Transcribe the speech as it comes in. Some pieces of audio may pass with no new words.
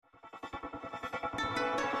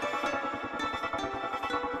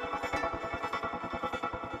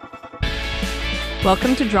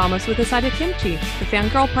Welcome to Dramas with a Side of Kimchi, the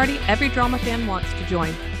fangirl party every drama fan wants to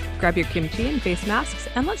join. Grab your kimchi and face masks,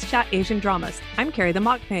 and let's chat Asian dramas. I'm Carrie the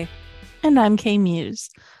Mockmay. And I'm Kay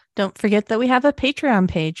Muse. Don't forget that we have a Patreon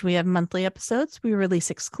page. We have monthly episodes we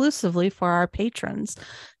release exclusively for our patrons.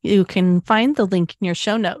 You can find the link in your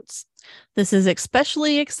show notes. This is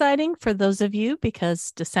especially exciting for those of you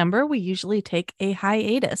because December we usually take a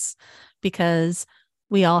hiatus because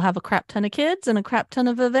we all have a crap ton of kids and a crap ton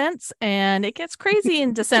of events, and it gets crazy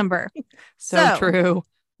in December. So true.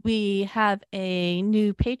 We have a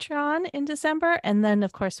new Patreon in December, and then,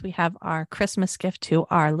 of course, we have our Christmas gift to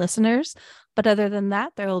our listeners. But other than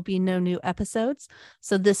that, there will be no new episodes.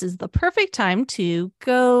 So this is the perfect time to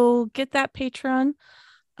go get that Patreon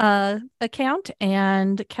account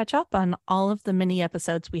and catch up on all of the mini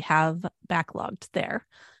episodes we have backlogged there.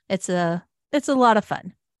 It's a lot of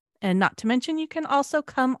fun. And not to mention, you can also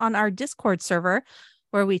come on our Discord server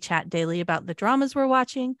where we chat daily about the dramas we're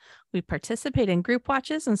watching. We participate in group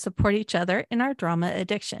watches and support each other in our drama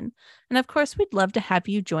addiction. And of course, we'd love to have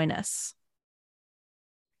you join us.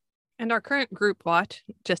 And our current group watch,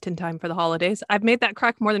 just in time for the holidays. I've made that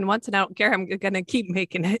crack more than once, and I don't care. I'm going to keep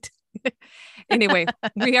making it. Anyway,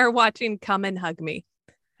 we are watching Come and Hug Me.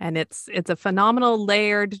 And it's a phenomenal,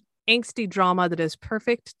 layered, angsty drama that is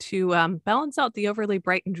perfect to balance out the overly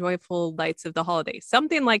bright and joyful lights of the holidays.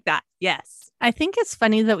 Something like that. Yes. I think it's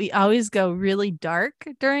funny that we always go really dark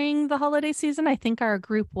during the holiday season. I think our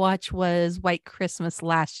group watch was White Christmas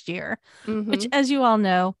last year, which, as you all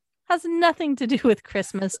know, has nothing to do with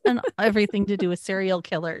Christmas and everything to do with serial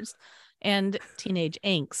killers and teenage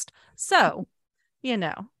angst. So,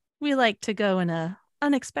 we like to go in a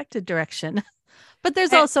unexpected direction. But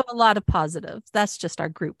there's also a lot of positive. That's just our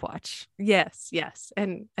group watch. Yes.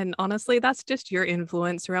 And honestly, that's just your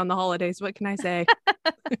influence around the holidays. What can I say?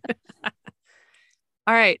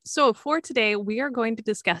 All right. So for today, we are going to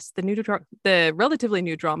discuss the relatively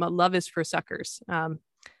new drama, Love is for Suckers,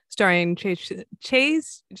 starring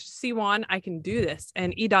Chase Siwon, I Can Do This,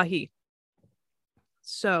 and Lee Da-hee.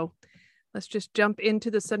 So let's just jump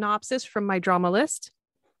into the synopsis from my drama list.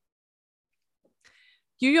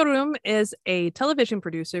 Yoo Yo-rum is a television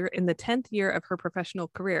producer in the 10th year of her professional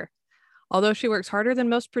career. Although she works harder than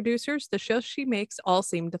most producers, the shows she makes all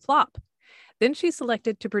seem to flop. Then she's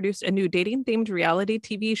selected to produce a new dating-themed reality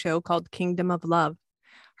TV show called Kingdom of Love.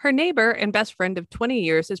 Her neighbor and best friend of 20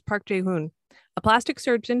 years is Park Jae-hoon, a plastic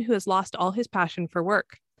surgeon who has lost all his passion for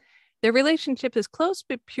work. Their relationship is close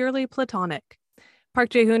but purely platonic.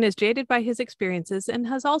 Park Jae-hoon is jaded by his experiences and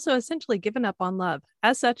has also essentially given up on love.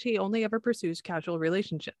 As such, he only ever pursues casual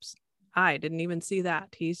relationships. I didn't even see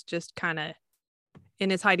that. He's just kind of in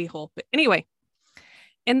his hidey hole. But anyway,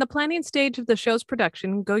 in the planning stage of the show's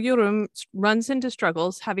production, Go Yo-rum runs into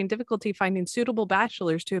struggles, having difficulty finding suitable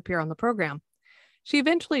bachelors to appear on the program. She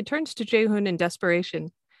eventually turns to Jae-hoon in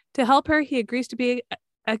desperation. To help her, he agrees to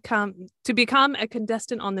become a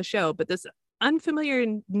contestant on the show, but this unfamiliar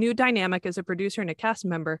new dynamic as a producer and a cast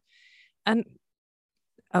member. And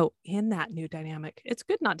in that new dynamic, it's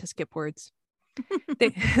good not to skip words.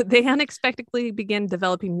 They unexpectedly begin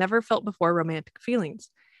developing never felt before romantic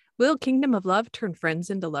feelings. Will Kingdom of Love turn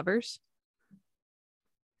friends into lovers?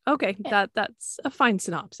 Okay, that's a fine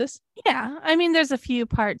synopsis. Yeah, I mean, there's a few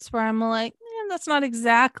parts where I'm like, that's not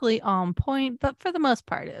exactly on point, but for the most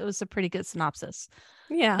part, it was a pretty good synopsis.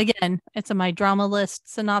 Yeah. Again, it's a My Drama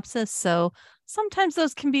List synopsis, so sometimes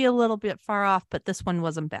those can be a little bit far off, but this one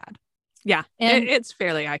wasn't bad. Yeah, and it's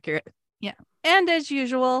fairly accurate. Yeah. And as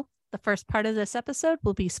usual, the first part of this episode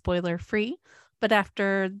will be spoiler free, but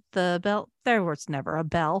after the bell, there was never a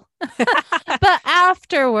bell. But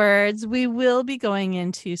afterwards, we will be going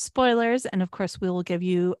into spoilers. And of course, we will give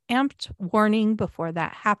you amped warning before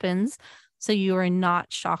that happens, so you are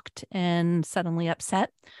not shocked and suddenly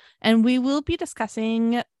upset. And we will be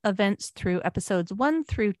discussing events through episodes 1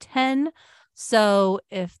 through 10. So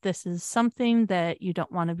if this is something that you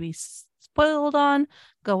don't want to be spoiled on,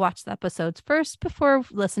 go watch the episodes first before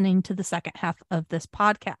listening to the second half of this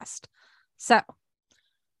podcast. So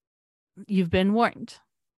you've been warned.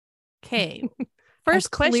 Okay. First as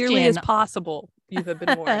clearly as possible, you have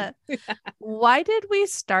been warned. Why did we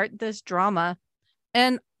start this drama?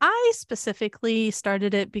 And I specifically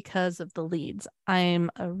started it because of the leads. I'm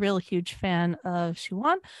a real huge fan of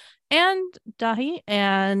Siwon and Da-hee,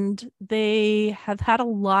 and they have had a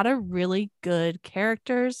lot of really good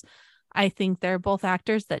characters. I think they're both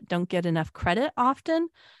actors that don't get enough credit often,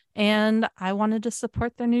 and I wanted to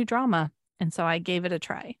support their new drama, and so I gave it a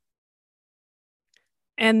try.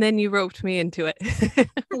 And then you roped me into it,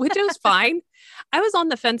 which was fine. I was on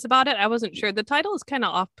the fence about it. I wasn't sure. The title is kind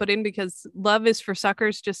of off-putting because Love is for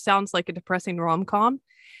Suckers just sounds like a depressing rom-com.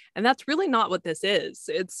 And that's really not what this is.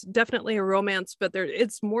 It's definitely a romance, but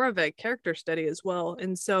it's more of a character study as well.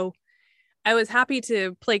 And so I was happy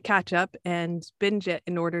to play catch up and binge it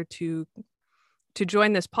in order to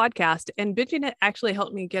join this podcast. And binging it actually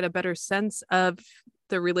helped me get a better sense of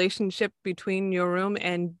the relationship between Yorum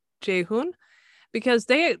and Jae-hoon because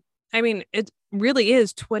it really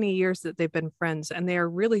is 20 years that they've been friends and they are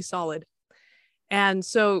really solid. And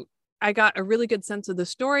so I got a really good sense of the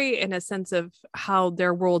story and a sense of how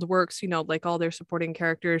their world works, like all their supporting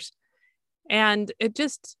characters. And it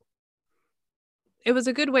was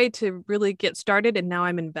a good way to really get started. And now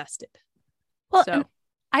I'm invested. Well, so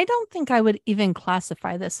I don't think I would even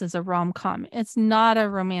classify this as a rom-com. It's not a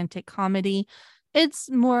romantic comedy. It's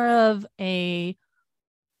more of a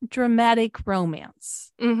dramatic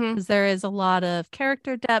romance because there is a lot of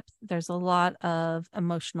character depth. There's a lot of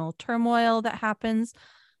emotional turmoil that happens.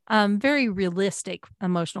 Very realistic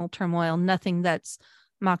emotional turmoil, nothing that's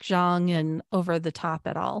mahjong and over the top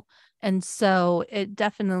at all. And so it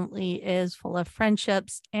definitely is full of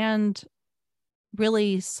friendships and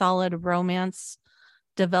really solid romance,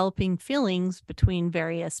 developing feelings between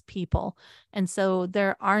various people. And so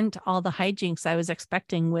there aren't all the hijinks I was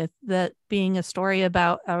expecting with that being a story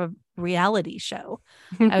about a reality show.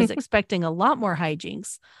 I was expecting a lot more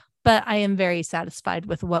hijinks, but I am very satisfied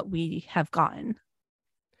with what we have gotten.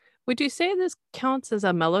 Would you say this counts as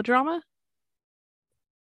a melodrama?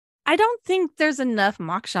 I don't think there's enough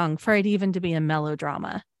makjang for it even to be a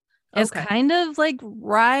melodrama. It's kind of like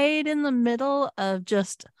right in the middle of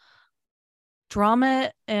just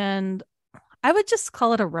drama, and I would just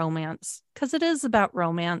call it a romance because it is about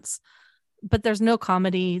romance, but there's no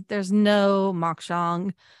comedy, there's no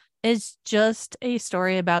makjang. It's just a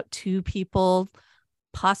story about two people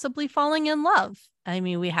possibly falling in love. I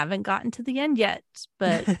mean, we haven't gotten to the end yet,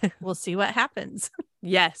 but we'll see what happens.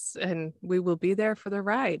 Yes, and we will be there for the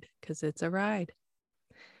ride because it's a ride.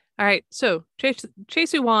 All right, so Choi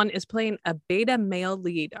Soo-won is playing a beta male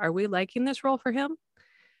lead. Are we liking this role for him?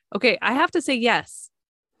 Okay, I have to say yes.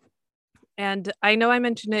 And I know I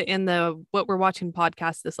mentioned it in the What We're Watching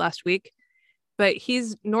podcast this last week, but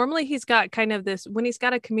he's got kind of this, when he's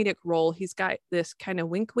got a comedic role, he's got this kind of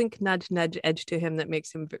wink, wink, nudge, nudge edge to him that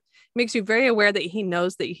makes you very aware that he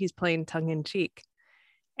knows that he's playing tongue in cheek.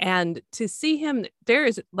 And to see him,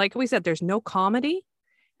 like we said, there's no comedy.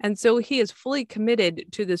 And so he is fully committed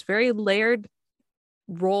to this very layered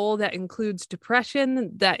role that includes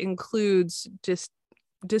depression, that includes just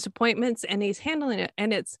disappointments, and he's handling it.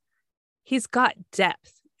 And he's got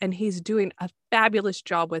depth and he's doing a fabulous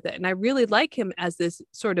job with it. And I really like him as this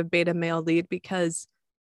sort of beta male lead because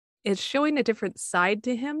it's showing a different side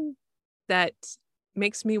to him that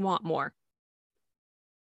makes me want more.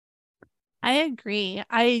 I agree.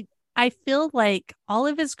 I feel like all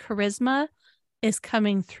of his charisma is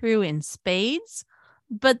coming through in spades,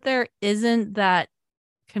 but there isn't that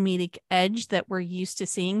comedic edge that we're used to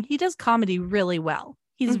seeing. He does comedy really well.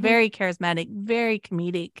 He's very charismatic, very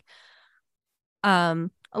comedic. A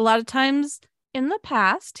lot of times in the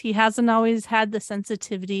past, he hasn't always had the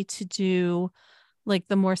sensitivity to do like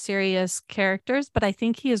the more serious characters, but I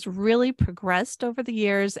think he has really progressed over the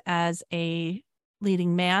years as a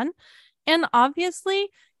leading man. And obviously,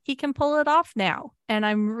 he can pull it off now. And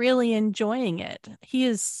I'm really enjoying it. He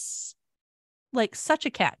is like such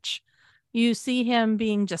a catch. You see him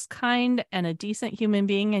being just kind and a decent human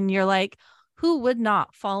being, and you're like, who would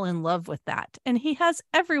not fall in love with that? And he has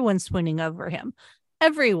everyone swooning over him.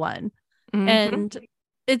 Everyone. And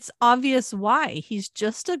it's obvious why. He's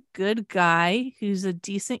just a good guy who's a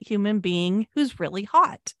decent human being who's really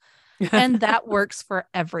hot. And that works for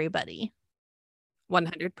everybody.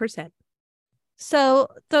 100%. So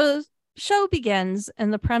the show begins,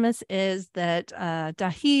 and the premise is that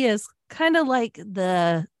Dahi is kind of like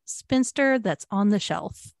the spinster that's on the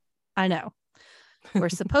shelf. I know. We're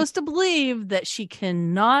supposed to believe that she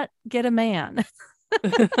cannot get a man.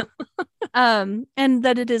 And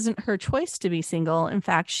that it isn't her choice to be single. In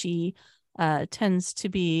fact, she tends to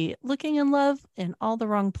be looking in love in all the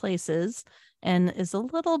wrong places and is a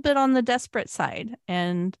little bit on the desperate side.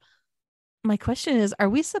 And my question is, are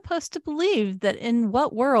we supposed to believe that in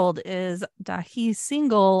what world is Dahi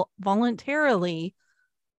single voluntarily?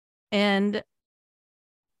 And,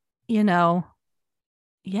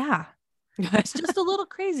 yeah, it's just a little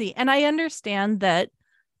crazy. And I understand that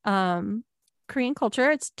Korean culture,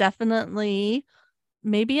 it's definitely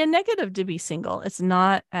maybe a negative to be single. It's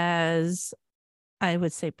not as, I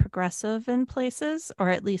would say, progressive in places, or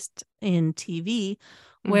at least in TV,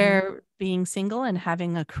 where being single and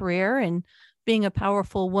having a career and being a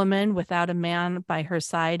powerful woman without a man by her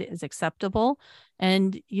side is acceptable.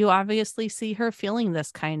 And you obviously see her feeling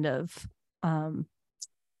this kind of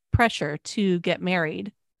pressure to get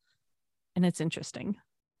married. And it's interesting.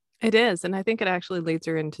 It is. And I think it actually leads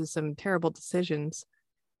her into some terrible decisions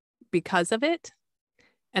because of it.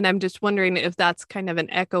 And I'm just wondering if that's kind of an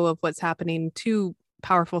echo of what's happening to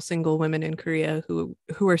powerful single women in Korea who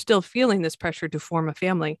are still feeling this pressure to form a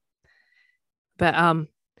family. But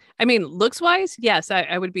I mean, looks wise, yes,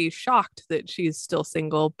 I would be shocked that she's still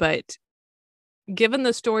single, but given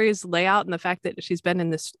the story's layout and the fact that she's been in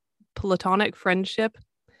this platonic friendship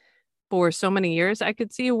for so many years, I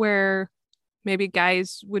could see where maybe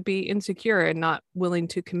guys would be insecure and not willing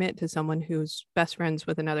to commit to someone who's best friends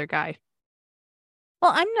with another guy.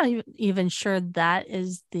 Well, I'm not even sure that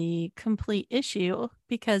is the complete issue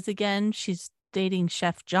because, again, she's dating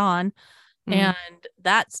Chef John, and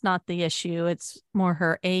that's not the issue. It's more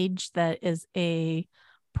her age that is a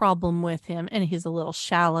problem with him, and he's a little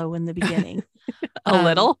shallow in the beginning. A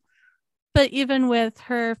little? But even with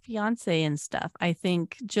her fiance and stuff, I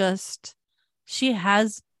think just she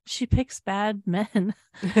picks bad men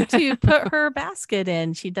to put her basket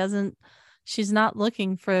in. She's not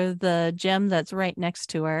looking for the gem that's right next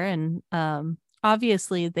to her. And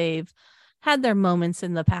obviously they've had their moments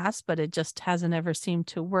in the past, but it just hasn't ever seemed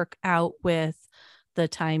to work out with the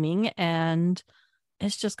timing. And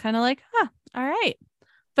it's just kind of like, all right.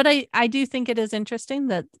 But I do think it is interesting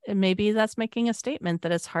that maybe that's making a statement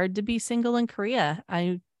that it's hard to be single in Korea.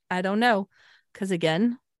 I don't know. Because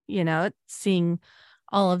again, seeing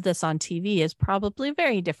all of this on TV is probably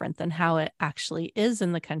very different than how it actually is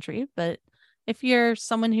in the country. But if you're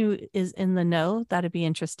someone who is in the know, that'd be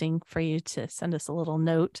interesting for you to send us a little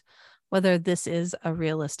note, whether this is a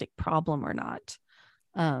realistic problem or not.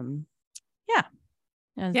 Yeah.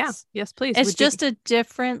 Yes, please. It's just a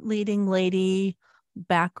different leading lady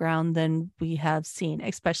background than we have seen,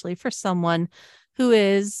 especially for someone who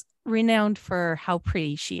is renowned for how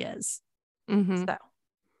pretty she is. So,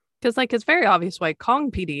 because it's very obvious why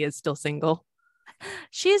Kong PD is still single.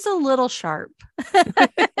 She's a little sharp, a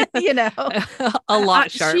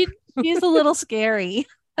lot sharp. She's a little scary.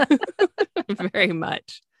 Very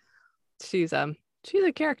much. She's a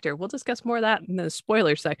character. We'll discuss more of that in the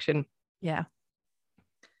spoiler section. Yeah.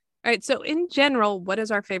 All right. So in general, what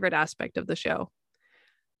is our favorite aspect of the show?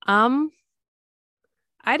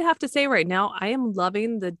 I'd have to say right now, I am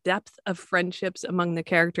loving the depth of friendships among the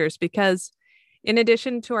characters because in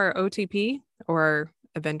addition to our OTP or our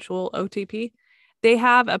eventual OTP, they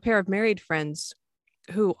have a pair of married friends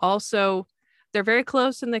who also, they're very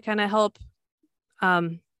close and they kind of help,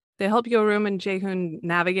 they help Yorum and Jaehoon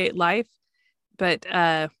navigate life. But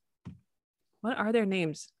what are their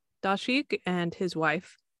names? Dashik and his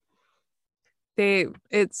wife. They've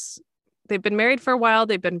been married for a while.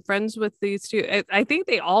 They've been friends with these two. I think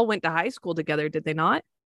they all went to high school together. Did they not?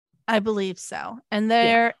 I believe so. And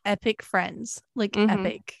they're epic friends,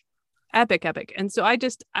 epic. And so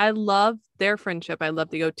I love their friendship. I love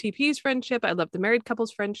the OTP's friendship. I love the married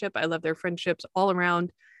couple's friendship. I love their friendships all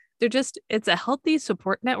around. It's a healthy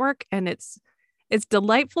support network. And it's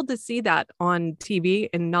delightful to see that on TV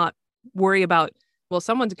and not worry about, well,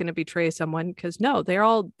 someone's going to betray someone, because no, they're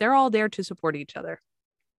all there to support each other.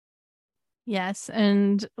 Yes.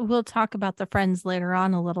 And we'll talk about the friends later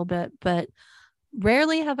on a little bit, but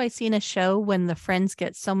rarely have I seen a show when the friends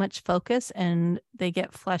get so much focus and they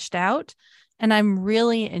get fleshed out. And I'm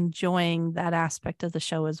really enjoying that aspect of the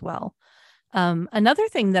show as well. Another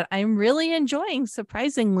thing that I'm really enjoying,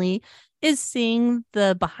 surprisingly, is seeing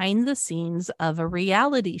the behind the scenes of a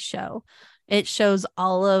reality show. It shows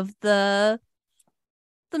all of the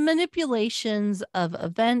manipulations of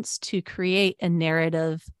events to create a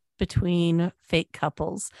narrative between fake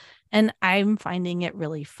couples. And I'm finding it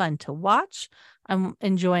really fun to watch. I'm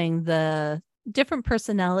enjoying the different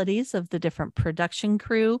personalities of the different production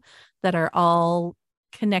crew that are all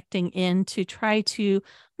connecting in to try to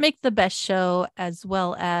make the best show as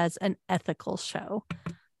well as an ethical show,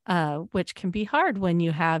 which can be hard when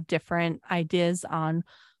you have different ideas on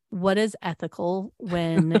what is ethical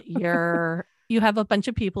when you have a bunch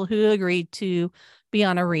of people who agreed to be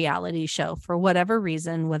on a reality show for whatever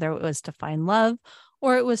reason, whether it was to find love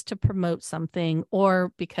or it was to promote something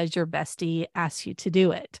or because your bestie asked you to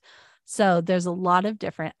do it. So there's a lot of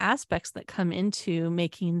different aspects that come into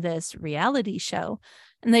making this reality show.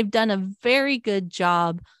 And they've done a very good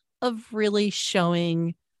job of really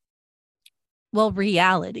showing,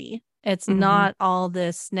 reality. It's not all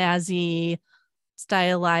this snazzy,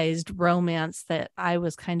 stylized romance that I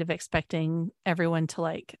was kind of expecting everyone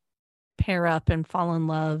to pair up and fall in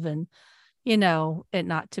love and it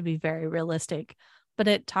not to be very realistic, but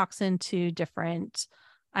it talks into different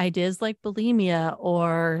ideas like bulimia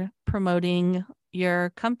or promoting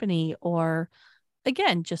your company, or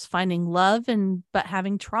again, just finding love but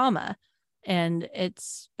having trauma. And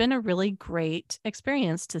it's been a really great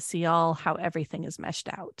experience to see how everything is meshed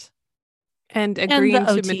out. And And the agreeing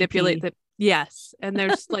to manipulate OTP. the, yes. And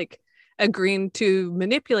there's like agreeing to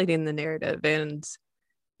manipulating the narrative and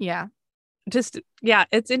Yeah. just, yeah,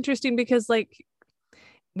 it's interesting because like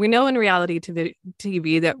we know in reality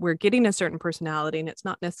TV that we're getting a certain personality and it's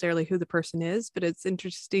not necessarily who the person is, but it's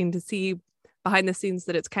interesting to see behind the scenes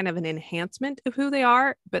that it's kind of an enhancement of who they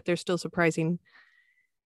are, but they're still surprising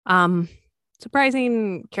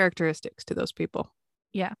characteristics to those people.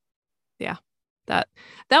 Yeah. Yeah. That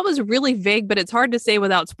was really vague, but it's hard to say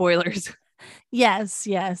without spoilers. Yes,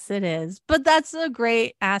 it is. But that's a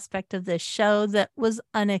great aspect of this show that was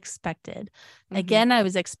unexpected. Again, I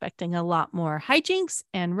was expecting a lot more hijinks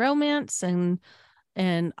and romance and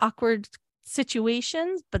awkward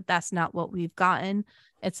situations, but that's not what we've gotten.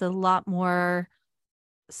 It's a lot more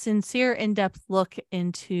sincere, in-depth look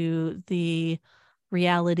into the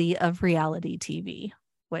reality of reality TV,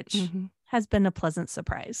 which has been a pleasant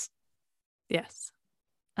surprise. Yes.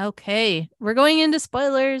 Okay, we're going into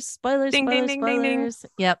spoilers. Spoilers. Ding, ding, ding, ding, ding.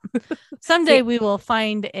 Yep. Someday we will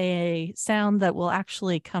find a sound that will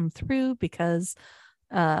actually come through, because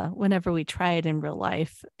whenever we try it in real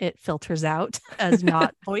life, it filters out as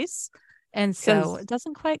not voice. And so it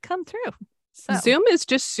doesn't quite come through. So Zoom is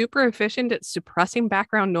just super efficient at suppressing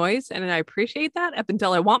background noise, and I appreciate that up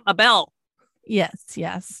until I want my bell.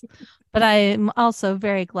 Yes. But I'm also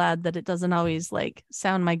very glad that it doesn't always like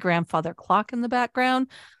sound my grandfather clock in the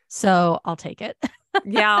background. So I'll take it.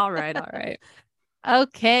 Yeah, all right.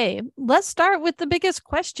 Okay, let's start with the biggest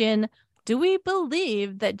question. Do we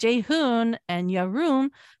believe that Jae-hoon and Yaroon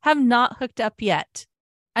have not hooked up yet?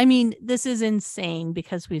 I mean, this is insane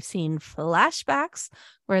because we've seen flashbacks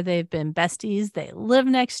where they've been besties. They live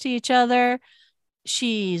next to each other.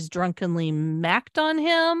 She's drunkenly macked on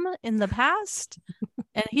him in the past.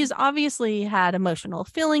 And he's obviously had emotional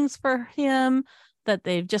feelings for him that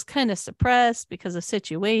they've just kind of suppressed because of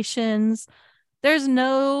situations. There's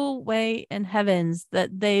no way in heavens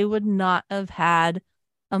that they would not have had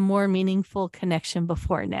a more meaningful connection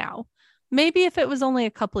before now. Maybe if it was only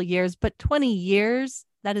a couple years, but 20 years,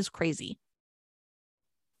 that is crazy.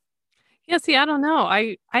 Yeah, see, I don't know.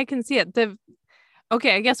 I can see it.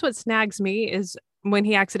 Okay, I guess what snags me is when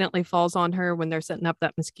he accidentally falls on her when they're setting up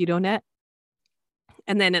that mosquito net.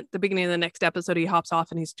 And then at the beginning of the next episode, he hops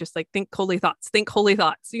off and he's just like, think holy thoughts.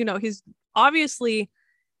 He's obviously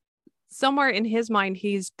somewhere in his mind,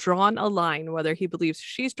 he's drawn a line, whether he believes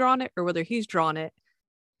she's drawn it or whether he's drawn it.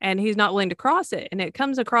 And he's not willing to cross it. And it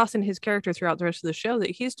comes across in his character throughout the rest of the show that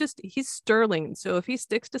he's sterling. So if he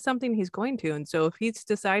sticks to something, he's going to. And so if he's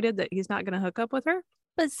decided that he's not going to hook up with her.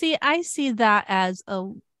 But see, I see that as a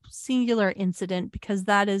singular incident because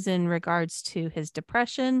that is in regards to his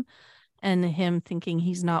depression and him thinking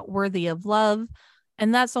he's not worthy of love.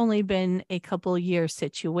 And that's only been a couple year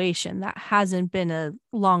situation. That hasn't been a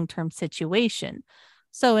long-term situation.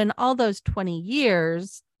 So in all those 20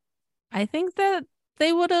 years, I think that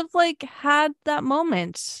they would have like had that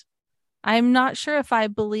moment. I'm not sure if I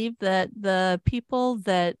believe that the people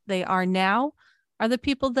that they are now are the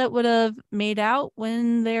people that would have made out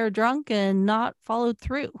when they're drunk and not followed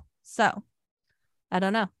through. So I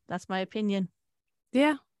don't know. That's my opinion.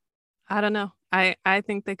 Yeah. I don't know. I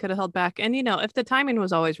think they could have held back. And, if the timing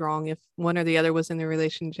was always wrong, if one or the other was in the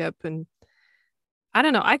relationship, and I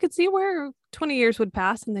don't know, I could see where 20 years would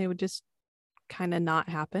pass and they would just kind of not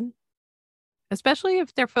happen, especially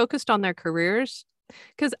if they're focused on their careers.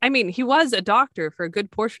 Because, I mean, he was a doctor for a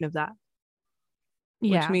good portion of that.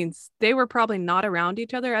 Which means they were probably not around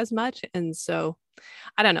each other as much. And so,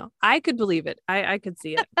 I don't know. I could believe it. I could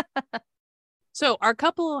see it. So our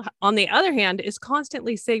couple, on the other hand, is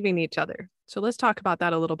constantly saving each other. So let's talk about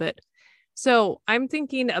that a little bit. So I'm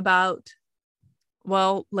thinking about,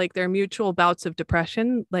 well, like their mutual bouts of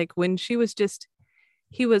depression. Like when he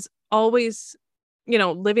was always,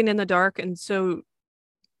 living in the dark. And so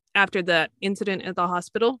after that incident at the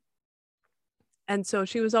hospital. And so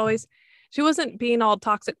she wasn't being all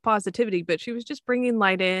toxic positivity, but she was just bringing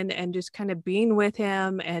light in and just kind of being with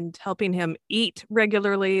him and helping him eat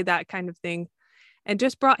regularly, that kind of thing, and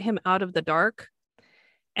just brought him out of the dark.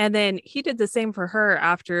 And then he did the same for her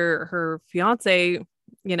after her fiance's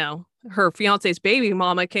baby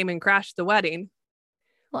mama came and crashed the wedding.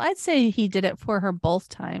 Well, I'd say he did it for her both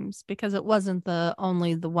times because it wasn't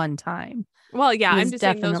only the one time. Well, yeah, I'm just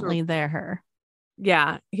definitely there.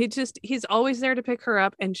 Yeah, he's always there to pick her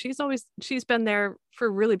up, and she's been there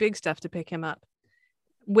for really big stuff to pick him up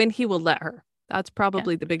when he will let her. That's Yeah.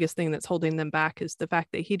 probably the biggest thing that's holding them back, is the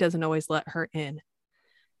fact that he doesn't always let her in.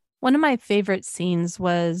 One of my favorite scenes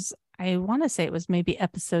was, I want to say it was maybe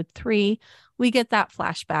episode 3. We get that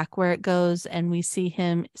flashback where it goes and we see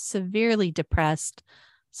him severely depressed,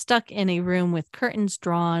 stuck in a room with curtains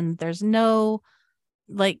drawn. There's no,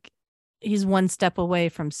 like, he's one step away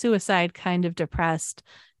from suicide, kind of depressed.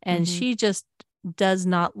 And Mhm. she just does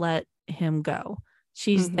not let him go.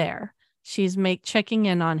 She's Mhm. there. She's checking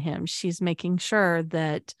in on him. She's making sure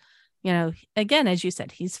that, again, as you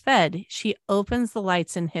said, he's fed. She opens the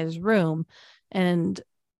lights in his room, and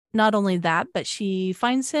not only that, but she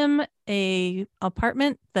finds him a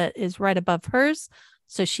apartment that is right above hers,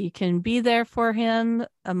 so she can be there for him,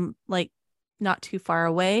 like not too far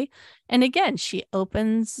away. And again, she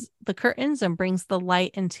opens the curtains and brings the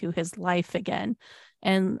light into his life again.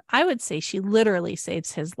 And I would say she literally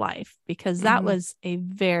saves his life, because that Mhm. was a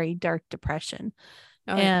very dark depression.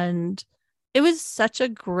 Oh yeah. And it was such a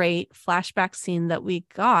great flashback scene that we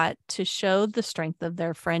got to show the strength of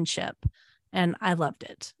their friendship. And I loved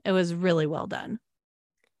it. It was really well done.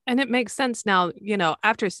 And it makes sense now,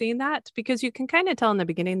 after seeing that, because you can kind of tell in the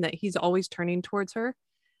beginning that he's always turning towards her,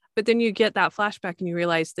 but then you get that flashback and you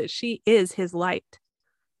realize that she is his light.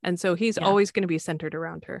 And so he's Yeah. always going to be centered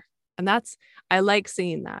around her. And I like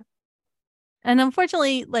seeing that. And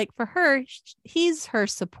unfortunately, like for her, he's her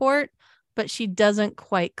support, but she doesn't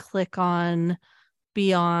quite click on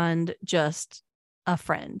beyond just a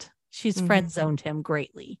friend. She's Mhm. friend zoned him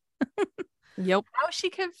greatly. Yep. How she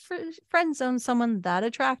could friend zone someone that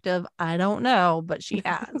attractive, I don't know, but she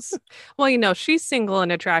has. Well, she's single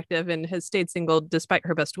and attractive and has stayed single despite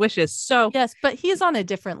her best wishes. So, Yes, but he's on a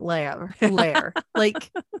different layer.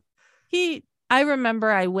 Like I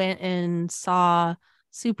remember I went and saw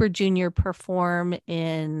Super Junior perform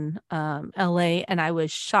in LA, and I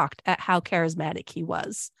was shocked at how charismatic he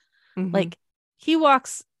was. mhm. Like, he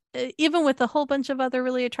walks, even with a whole bunch of other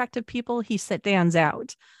really attractive people, he stands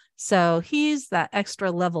out. So he's that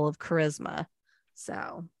extra level of charisma.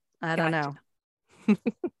 So I don't Gotcha. know.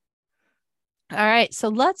 All right. So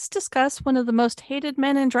let's discuss one of the most hated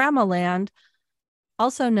men in Dramaland,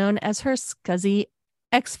 also known as her scuzzy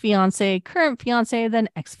ex-fiance, current fiance, then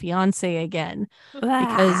ex-fiance again. Ah,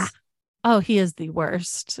 Because, oh, he is the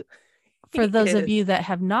worst. For he those of is. you that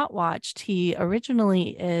have not watched, he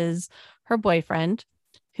originally is her boyfriend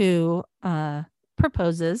who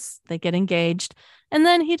proposes. They get engaged, and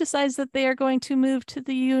then he decides that they are going to move to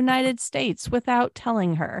the United States without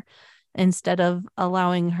telling her. Instead of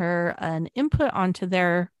allowing her an input onto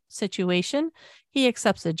their situation, he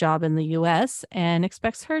accepts a job in the US and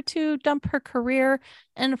expects her to dump her career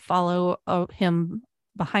and follow him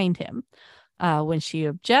behind him. When she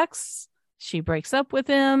objects, she breaks up with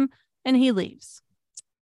him and he leaves.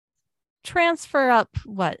 Transfer up,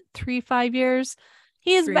 what, 5 years?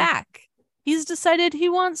 He is 3. back. He's decided he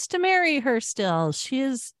wants to marry her still. She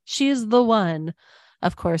is the one.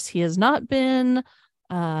 Of course, he has not been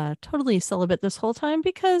totally celibate this whole time,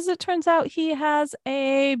 because it turns out he has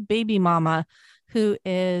a baby mama who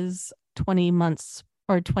is 20 months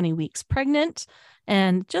or 20 weeks pregnant.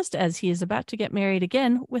 And just as he is about to get married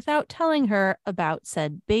again, without telling her about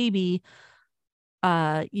said baby,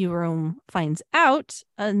 Euron finds out,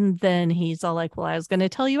 and then he's all like, well, I was going to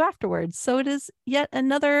tell you afterwards. So it is yet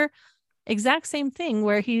another exact same thing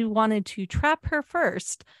where he wanted to trap her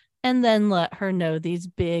first and then let her know these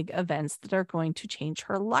big events that are going to change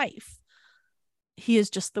her life. He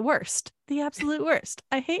is just the worst, the absolute worst.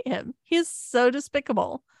 I hate him. He is so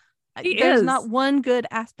despicable. He There's not is. one good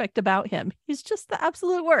aspect about him. He's just the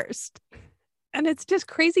absolute worst. And it's just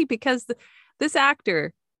crazy because this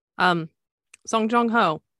actor, Song Jong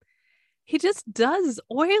Ho, he just does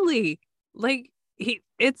oily. Like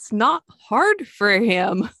it's not hard for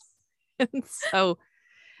him. And so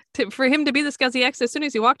for him to be the scuzzy ex, as soon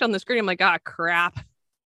as he walked on the screen, I'm like, ah, crap.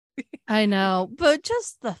 I know, but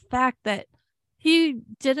just the fact that he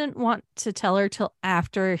didn't want to tell her till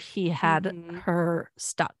after he had Mm-hmm. her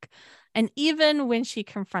stuck. And even when she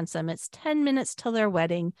confronts him, it's 10 minutes till their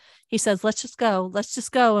wedding. He says, let's just go,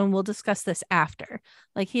 and we'll discuss this after.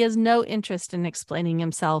 Like, he has no interest in explaining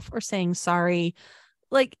himself or saying sorry.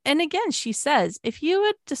 Like, and again, she says, if you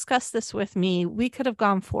had discussed this with me, we could have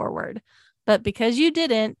gone forward. But because you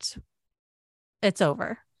didn't, it's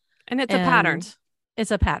over. And it's a pattern. And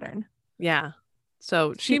it's a pattern. Yeah.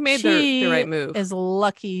 So she made the She right move. is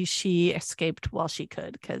lucky she escaped while she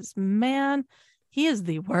could, because man, he is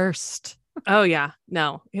the worst. Oh yeah.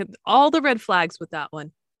 No. All the red flags with that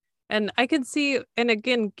one. And I could see, and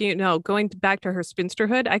again, going back to her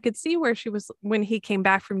spinsterhood, I could see where she was when he came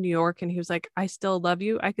back from New York and he was like, I still love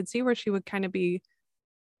you. I could see where she would kind of be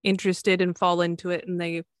interested and fall into it. And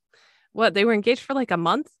they were engaged for like a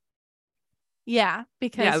month. Yeah, Yeah,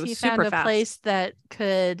 because it was he found super a fast. place that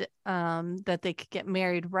they could get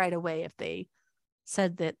married right away if they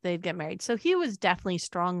said that they'd get married. So he was definitely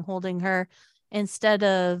strong holding her. Instead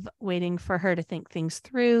of waiting for her to think things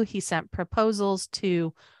through, he sent proposals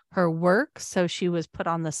to her work, so she was put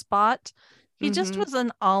on the spot. He just Mm-hmm. was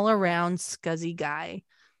an all-around scuzzy guy,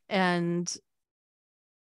 and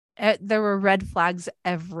there were red flags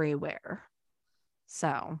everywhere.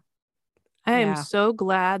 So, I am yeah. so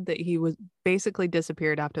glad that he was basically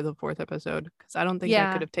disappeared after the fourth episode because I don't think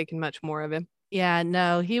I could Yeah. have taken much more of him. Yeah,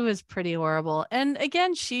 no, he was pretty horrible. And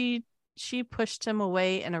again, she pushed him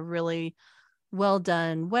away in a really well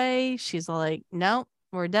done way. She's like, "No,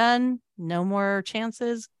 we're done. No more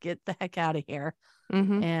chances. Get the heck out of here."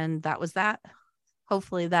 Mm-hmm. And that was that.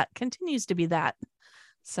 Hopefully that continues to be that.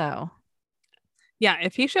 So, Yeah,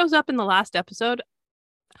 if he shows up in the last episode,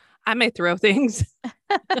 I may throw things.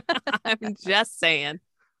 I'm just saying.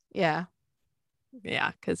 yeah.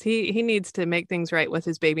 Yeah, because he needs to make things right with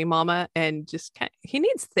his baby mama and he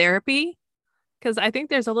needs therapy because I think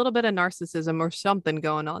there's a little bit of narcissism or something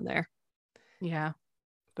going on there, Yeah.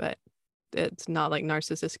 but it's not like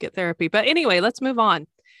narcissists get therapy. But anyway, let's move on.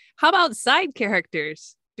 How about side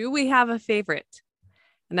characters? Do we have a favorite?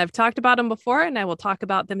 And I've talked about them before, and I will talk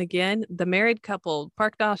about them again. The married couple,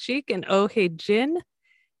 Park Da Shik and Oh Hae Jin.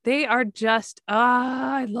 They are just,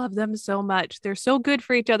 I love them so much. They're so good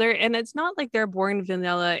for each other. And it's not like they're born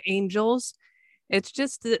vanilla angels. It's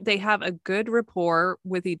just that they have a good rapport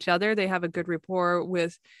with each other. They have a good rapport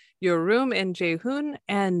with Yorum and Jaehoon.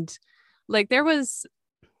 And like there was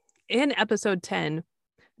in episode 10,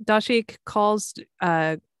 Dashik calls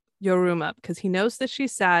Yorum up because he knows that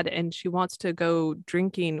she's sad and she wants to go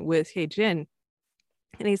drinking with Haejin.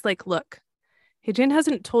 And he's like, look, Haejin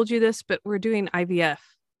hasn't told you this, but we're doing IVF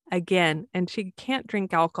again, and she can't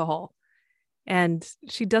drink alcohol. And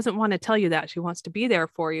she doesn't want to tell you that. She wants to be there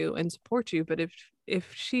for you and support you. But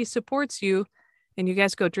if she supports you and you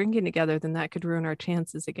guys go drinking together, then that could ruin our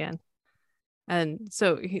chances again. And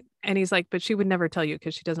so he's like, but she would never tell you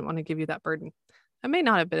because she doesn't want to give you that burden. That may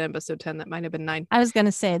not have been episode 10. That might have been 9. I was going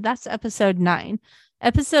to say that's episode 9.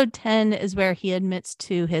 Episode 10 is where he admits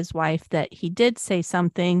to his wife that he did say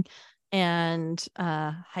something, and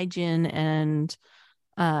Hyjin and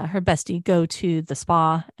her bestie go to the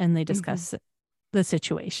spa and they discuss the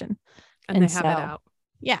situation. And they have it out.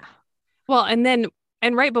 Yeah. Well,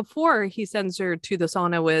 and right before he sends her to the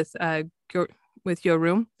sauna with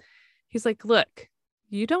Yorum, he's like, look,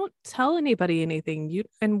 you don't tell anybody anything.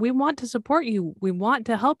 And we want to support you. We want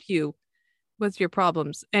to help you with your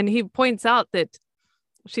problems. And he points out that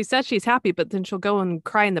she says she's happy, but then she'll go and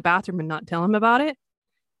cry in the bathroom and not tell him about it.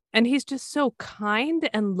 And he's just so kind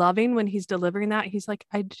and loving when he's delivering that. He's like,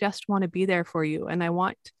 I just want to be there for you. And I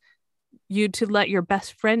want you to let your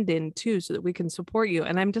best friend in too, so that we can support you.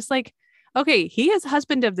 And I'm just like, okay, he is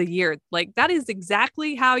husband of the year. Like that is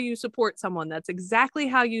exactly how you support someone. That's exactly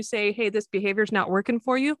how you say, hey, this behavior's not working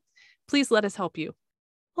for you. Please let us help you.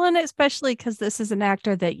 Well, and especially because this is an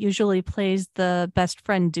actor that usually plays the best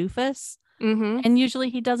friend doofus. Mm-hmm. And usually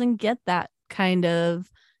he doesn't get that kind of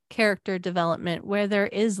character development where there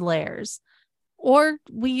is layers. Or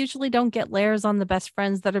we usually don't get layers on the best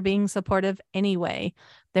friends that are being supportive anyway.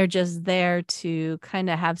 They're just there to kind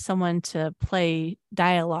of have someone to play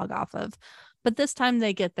dialogue off of. But this time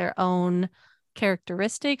they get their own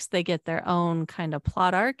characteristics, they get their own kind of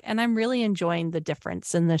plot arc. And I'm really enjoying the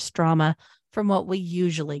difference in this drama from what we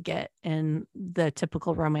usually get in the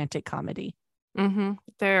typical romantic comedy. Mm-hmm.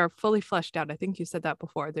 They're fully fleshed out. I think you said that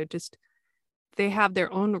before. They have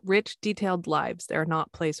their own rich, detailed lives. They're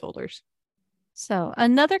not placeholders. So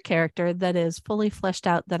another character that is fully fleshed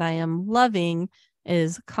out that I am loving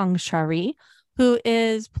is Kang Shari, who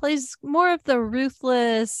plays more of the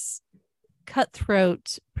ruthless,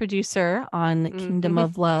 cutthroat producer on Kingdom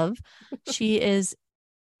of Love. She is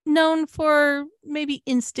known for maybe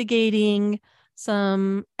instigating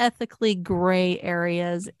some ethically gray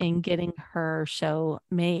areas in getting her show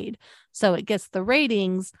made. So it gets the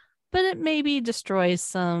ratings, but it maybe destroys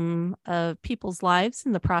some of people's lives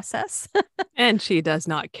in the process. And she does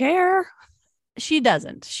not care. She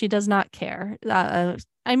doesn't. She does not care.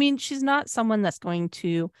 I mean, she's not someone that's going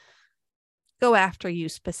to go after you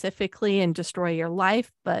specifically and destroy your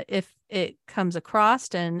life, but if it comes across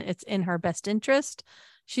and it's in her best interest,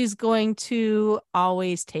 she's going to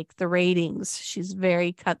always take the ratings. She's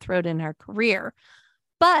very cutthroat in her career,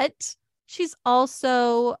 but she's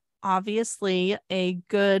also obviously a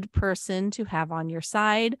good person to have on your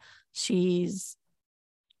side. She's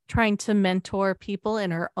trying to mentor people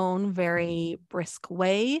in her own very brisk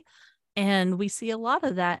way. And we see a lot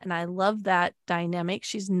of that. And I love that dynamic.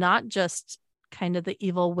 She's not just kind of the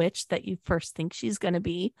evil witch that you first think she's going to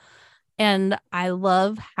be. And I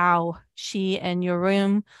love how she and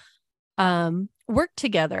Yorum work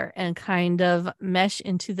together and kind of mesh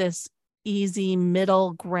into this easy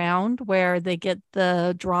middle ground where they get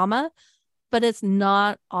the drama, but it's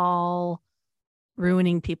not all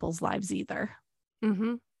ruining people's lives either.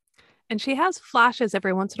 Mm-hmm. And she has flashes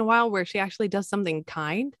every once in a while where she actually does something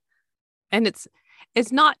kind. And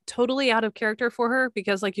it's not totally out of character for her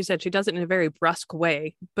because, like you said, she does it in a very brusque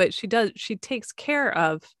way, but she takes care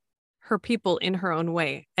of her people in her own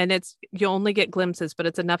way. And you only get glimpses, but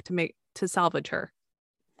it's enough to salvage her.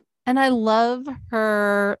 And I love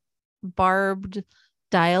her barbed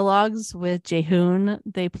dialogues with Jehoon.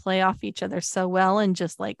 They play off each other so well and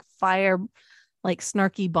just like fire like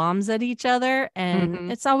snarky bombs at each other.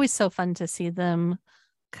 And it's always so fun to see them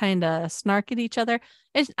kind of snark at each other.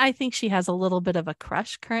 I think she has a little bit of a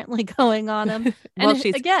crush currently going on him. Well,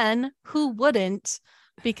 and again, who wouldn't?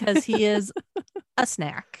 Because he is a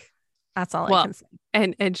snack. That's all I can say.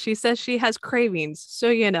 And she says she has cravings. So,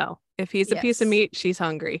 if he's a piece of meat, she's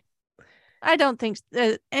hungry. I don't think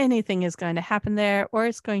anything is going to happen there or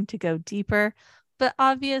it's going to go deeper. But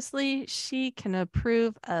obviously, she can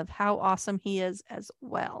approve of how awesome he is as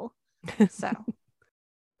well. So,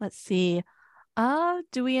 let's see.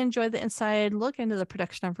 Do we enjoy the inside look into the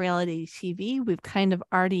production of reality TV? We've kind of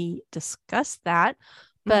already discussed that,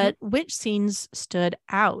 but which scenes stood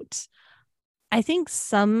out? I think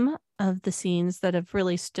some of the scenes that have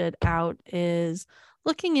really stood out is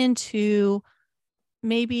looking into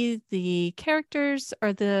maybe the characters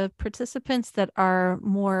or the participants that are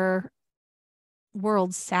more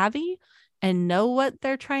world savvy and know what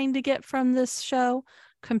they're trying to get from this show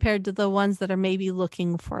compared to the ones that are maybe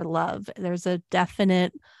looking for love. There's a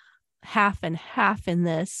definite half and half in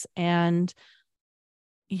this. And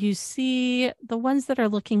you see the ones that are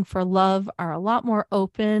looking for love are a lot more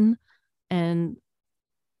open and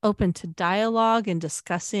open to dialogue and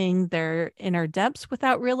discussing their inner depths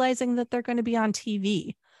without realizing that they're going to be on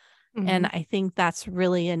TV. And I think that's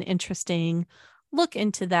really an interesting look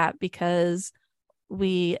into that because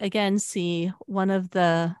we again see one of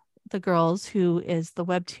the girls who is the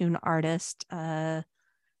webtoon artist,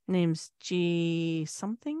 name's Jihan.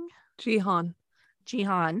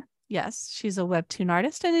 Yes, she's a webtoon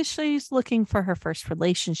artist and she's looking for her first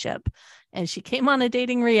relationship. And she came on a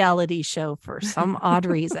dating reality show for some odd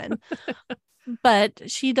reason. But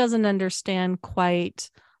she doesn't understand quite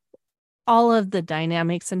all of the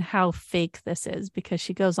dynamics and how fake this is because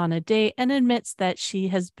she goes on a date and admits that she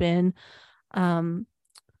has been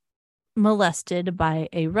molested by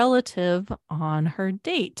a relative on her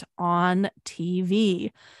date on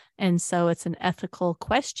TV. And so it's an ethical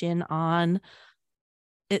question on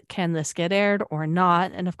can this get aired or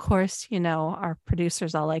not? And of course, our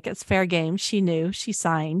producers all like, it's fair game. She knew, she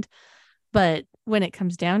signed. But when it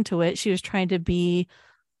comes down to it, she was trying to be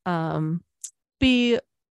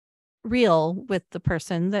real with the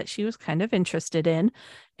person that she was kind of interested in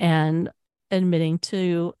and admitting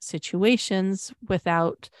to situations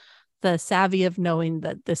without the savvy of knowing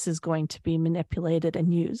that this is going to be manipulated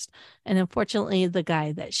and used. And unfortunately, the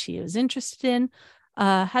guy that she was interested in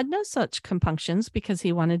had no such compunctions because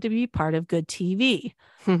he wanted to be part of good TV.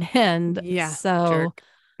 And so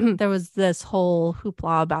there was this whole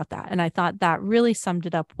hoopla about that. And I thought that really summed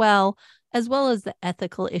it up well as the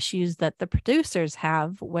ethical issues that the producers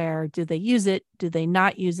have. Where do they use it? Do they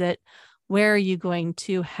not use it? Where are you going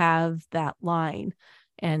to have that line?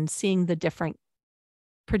 And seeing the different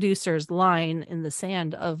producers' line in the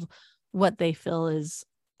sand of what they feel is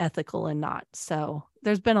ethical and not. So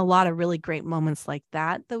there's been a lot of really great moments like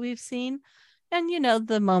that we've seen. And,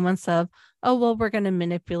 the moments of, oh, well, we're going to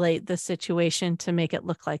manipulate the situation to make it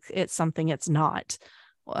look like it's something it's not.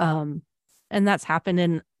 And that's happened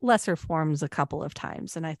in lesser forms a couple of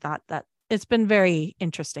times. And I thought that it's been very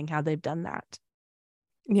interesting how they've done that.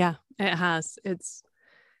 Yeah, it has.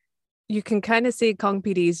 You can kind of see Kong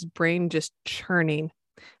PD's brain just churning.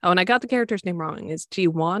 Oh, and I got the character's name wrong. It's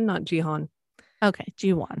Jiwan, not Jihan. Okay,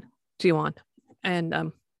 Jiwan.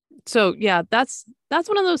 And so yeah, that's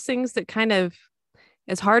one of those things that kind of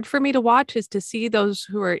is hard for me to watch, is to see those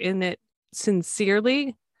who are in it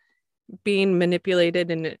sincerely being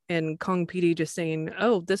manipulated and Kong PD just saying,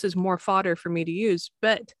 oh, this is more fodder for me to use.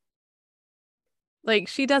 But like,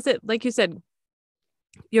 she does it, like you said,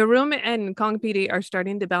 Yorum and Kong PD are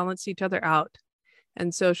starting to balance each other out.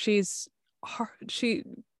 And so she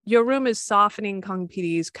Your Room is softening Kong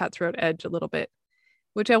PD's cutthroat edge a little bit,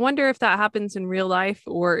 which I wonder if that happens in real life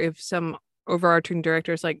or if some overarching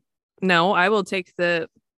director is like, no, I will take the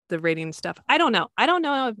rating stuff. I don't know. I don't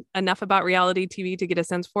know enough about reality TV to get a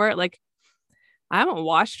sense for it. Like, I haven't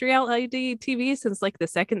watched reality TV since like the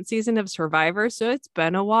second season of Survivor, so it's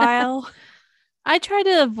been a while. I try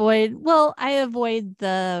to avoid, well, I avoid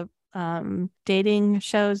the dating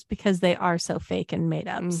shows because they are so fake and made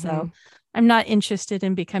up. So I'm not interested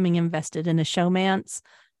in becoming invested in a showmance.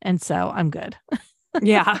 And so I'm good.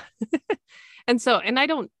 Yeah. And I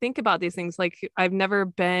don't think about these things. Like, I've never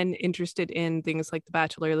been interested in things like The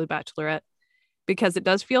Bachelor or The Bachelorette because it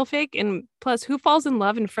does feel fake. And plus, who falls in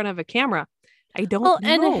love in front of a camera? I don't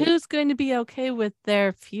And know. who's going to be okay with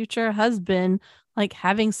their future husband like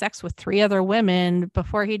having sex with 3 other women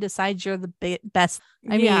before he decides you're the best?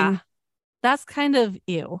 I mean, that's kind of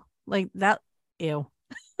ew. Like that, ew.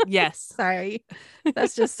 Yes. Sorry.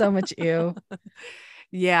 That's just so much ew.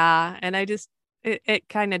 Yeah. And it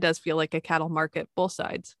kind of does feel like a cattle market, both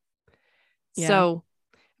sides. Yeah. So,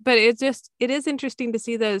 but it is interesting to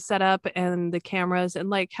see the setup and the cameras and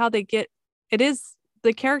like how they get,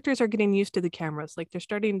 the characters are getting used to the cameras. Like they're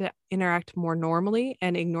starting to interact more normally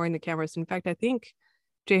and ignoring the cameras. In fact, I think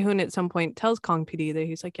Jae-hoon at some point tells Kong PD that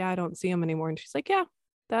he's like, yeah, I don't see him anymore. And she's like, yeah,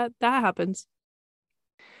 that happens.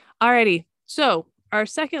 Alrighty. So our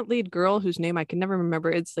second lead girl, whose name I can never remember,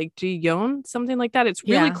 it's like Ji-yeon, something like that. It's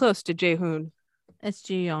really close to Jae-hoon. It's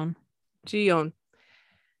Ji-yeon. Ji-yeon.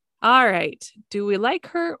 All right. Do we like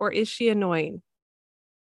her or is she annoying?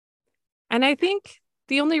 And I think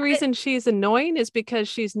the only reason she's annoying is because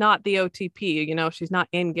she's not the OTP, she's not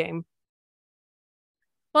in game.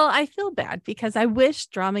 Well, I feel bad because I wish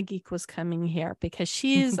Drama Geek was coming here because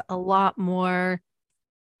she's a lot more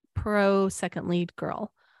pro second lead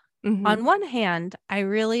girl. On one hand, I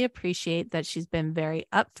really appreciate that she's been very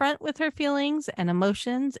upfront with her feelings and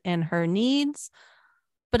emotions and her needs.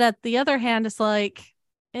 But at the other hand, it's like,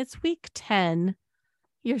 it's week 10.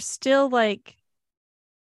 You're still like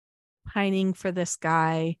pining for this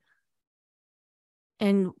guy.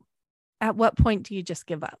 And at what point do you just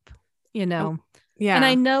give up? Yeah. And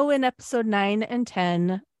I know in episode 9 and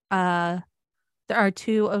 10, our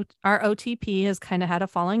OTP has kind of had a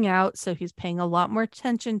falling out. So he's paying a lot more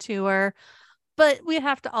attention to her. But we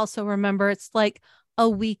have to also remember it's like a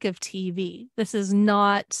week of TV. This is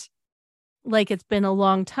not like it's been a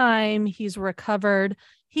long time. He's recovered.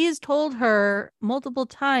 He's told her multiple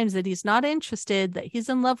times that he's not interested, that he's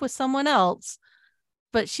in love with someone else,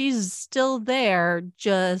 but she's still there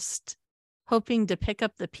just hoping to pick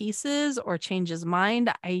up the pieces or change his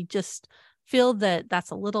mind. I just feel that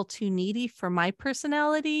that's a little too needy for my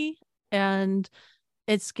personality. And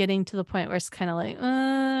it's getting to the point where it's kind of like,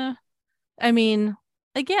 I mean,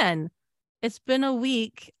 again, it's been a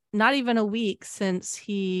week, not even a week since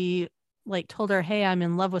he like told her, hey, I'm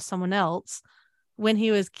in love with someone else when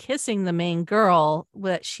he was kissing the main girl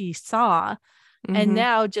that she saw. And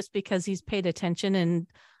now just because he's paid attention and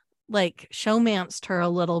like showmanced her a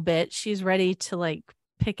little bit, she's ready to like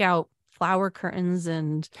pick out flower curtains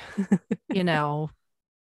and,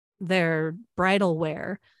 their bridal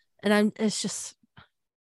wear. And it's just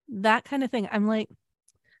that kind of thing. I'm like,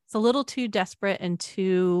 it's a little too desperate and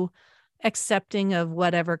too accepting of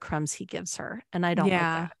whatever crumbs he gives her. And I don't like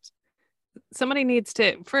that. Somebody needs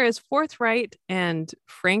to, for as forthright and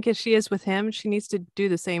frank as she is with him, she needs to do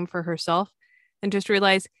the same for herself and just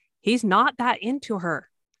realize he's not that into her.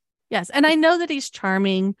 Yes. And I know that he's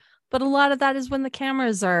charming, but a lot of that is when the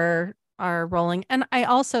cameras are rolling. And I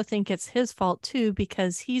also think it's his fault too,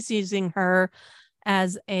 because he's using her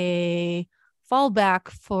as a fallback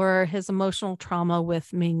for his emotional trauma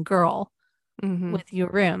with main girl, with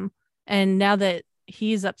Yurim. And now that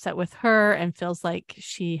he's upset with her and feels like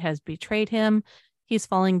she has betrayed him, he's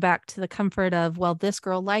falling back to the comfort of, well, this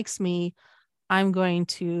girl likes me. I'm going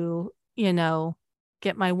to,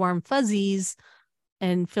 get my warm fuzzies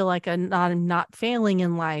and feel like I'm not failing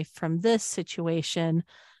in life from this situation.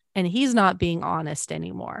 And he's not being honest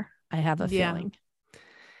anymore. I have a feeling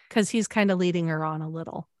because he's kind of leading her on a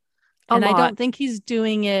little. I don't think he's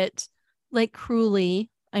doing it like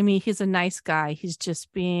cruelly. I mean, he's a nice guy. He's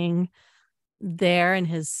just being there in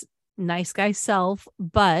his nice guy self,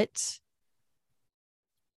 but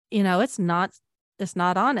it's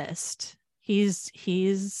not honest.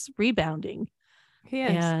 He's rebounding. He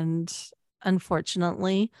is. And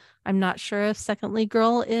unfortunately, I'm not sure if second lead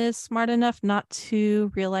girl is smart enough not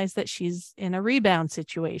to realize that she's in a rebound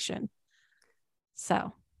situation.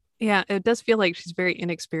 So yeah, it does feel like she's very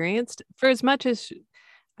inexperienced. For as much as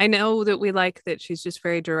I know that we like that she's just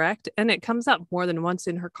very direct, and it comes up more than once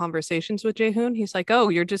in her conversations with Jaehoon. He's like, "Oh,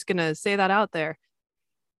 you're just gonna say that out there,"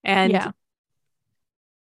 and Yeah.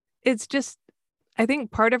 it's just. I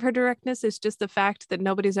think part of her directness is just the fact that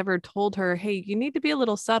nobody's ever told her, "Hey, you need to be a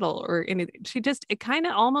little subtle," or anything. She just it kind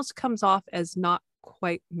of almost comes off as not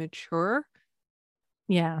quite mature.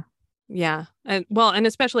 Yeah. Yeah, and well, and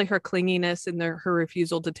especially her clinginess and her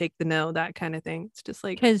refusal to take the no, that kind of thing. It's just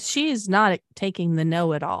like, Because she's not taking the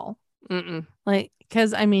no at all. mm-mm. Like,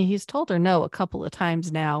 because I mean, he's told her no a couple of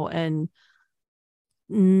times now, and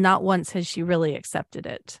not once has she really accepted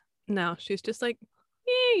it. No, she's just like,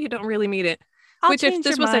 you don't really mean it. I'll Which change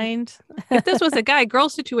your mind. if this was a guy girl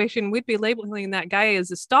situation, we'd be labeling that guy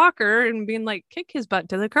as a stalker and being like, kick his butt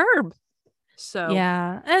to the curb. So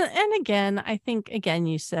Yeah. And again, I think again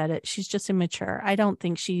you said it. She's just immature. I don't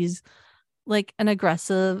think she's like an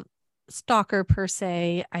aggressive stalker per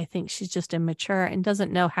se. I think she's just immature and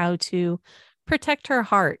doesn't know how to protect her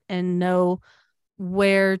heart and know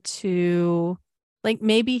where to, like,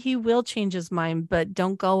 maybe he will change his mind, but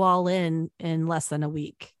don't go all in less than a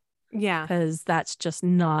week, yeah, because that's just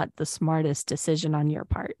not the smartest decision on your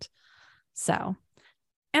part. So,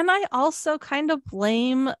 and I also kind of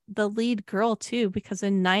blame the lead girl too, because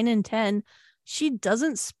in 9 and 10, she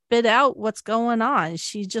doesn't spit out what's going on.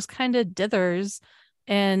 She just kind of dithers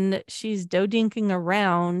and she's dodinking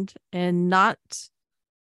around and not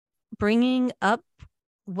bringing up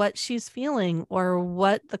what she's feeling or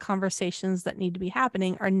what the conversations that need to be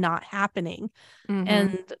happening are not happening. mm-hmm.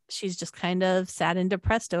 And she's just kind of sad and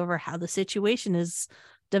depressed over how the situation is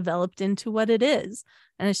developed into what it is.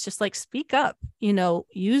 And it's just like, speak up,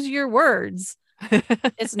 use your words.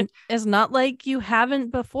 It's not like you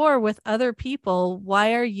haven't before with other people.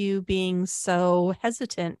 Why are you being so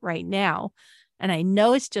hesitant right now? And I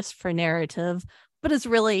know it's just for narrative, but it's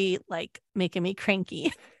really like making me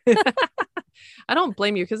cranky. I don't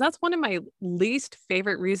blame you, because that's one of my least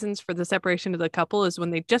favorite reasons for the separation of the couple is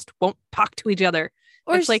when they just won't talk to each other.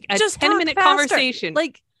 Or it's like a just 10-minute conversation.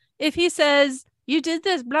 Like if he says, you did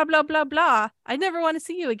this, blah, blah, blah, blah, I never want to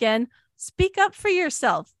see you again. Speak up for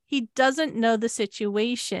yourself. He doesn't know the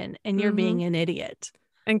situation and you're being an idiot.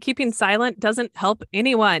 And keeping silent doesn't help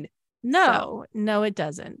anyone. No, it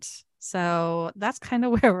doesn't. So that's kind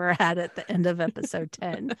of where we're at the end of episode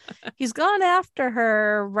 10. He's gone after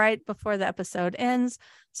her right before the episode ends.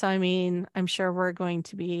 So, I mean, I'm sure we're going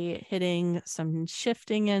to be hitting some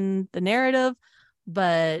shifting in the narrative,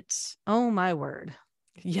 but oh my word.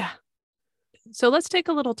 Yeah. So let's take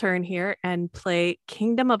a little turn here and play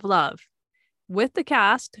Kingdom of Love. With the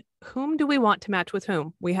cast, whom do we want to match with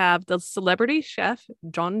whom? We have the celebrity chef,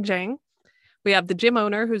 John Jang. We have the gym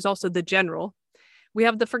owner, who's also the general. We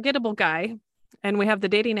have the forgettable guy, and we have the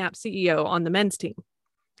dating app CEO on the men's team.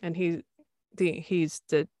 And he's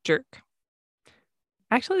the jerk.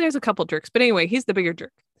 Actually, there's a couple jerks, but anyway, he's the bigger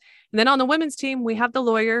jerk. And then on the women's team, we have the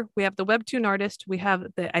lawyer, we have the webtoon artist, we have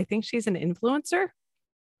I think she's an influencer.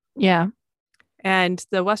 Yeah. And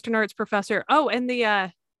the Western arts professor. Oh, and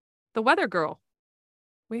the weather girl.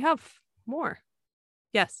 We have more.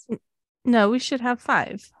 Yes. No, we should have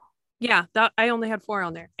 5. Yeah, I only had 4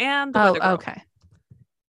 on there. And the weather girl. Okay.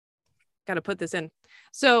 Got to put this in.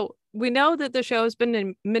 So we know that the show has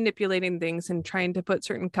been manipulating things and trying to put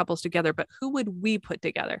certain couples together, but who would we put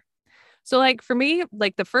together? So like for me,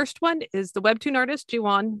 like the first one is the webtoon artist,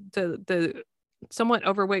 Jiwon, the somewhat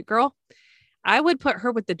overweight girl. I would put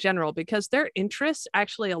her with the general because their interests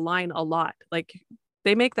actually align a lot. Like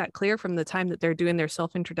they make that clear from the time that they're doing their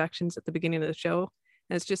self-introductions at the beginning of the show.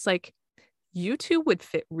 And it's just like, you two would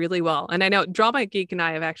fit really well. And I know Drama Geek and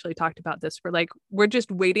I have actually talked about this. We're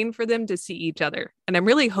just waiting for them to see each other. And I'm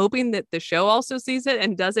really hoping that the show also sees it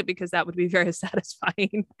and does it, because that would be very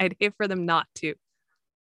satisfying. I'd hate for them not to.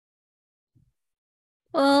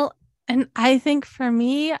 Well, and I think for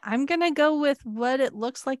me, I'm going to go with what it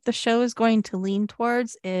looks like the show is going to lean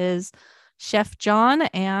towards is Chef John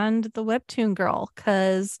and the webtoon girl,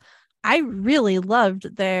 because I really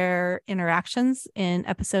loved their interactions in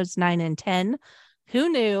episodes 9 and 10. Who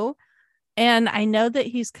knew? And I know that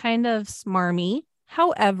he's kind of smarmy.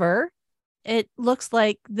 However, it looks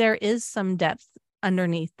like there is some depth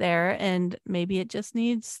underneath there, and maybe it just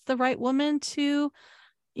needs the right woman to,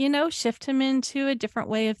 shift him into a different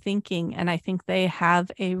way of thinking. And I think they have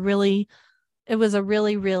it was a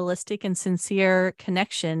really realistic and sincere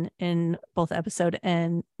connection in both episode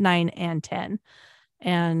 9 and 10.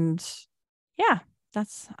 And yeah,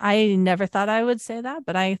 I never thought I would say that,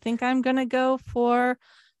 but I think I'm going to go for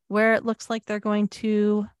where it looks like they're going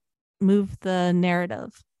to move the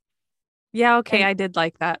narrative. Yeah, okay, And I did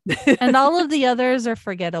like that. and all of the others are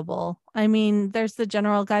forgettable. I mean, there's the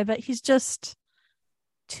general guy, but he's just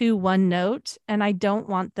too one note, and I don't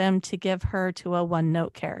want them to give her to a one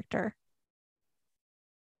note character.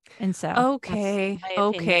 And so that's Okay, my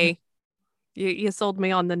opinion. okay. You sold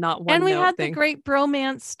me on the not And one we note had the thing. great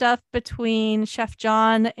bromance stuff between Chef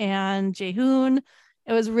John and Jaehoon.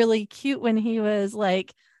 It was really cute when he was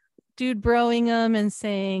like dude broing him and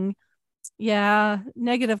saying, yeah,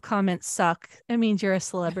 negative comments suck. It means you're a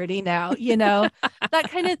celebrity now, that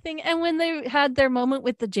kind of thing. And when they had their moment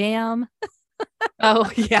with the jam,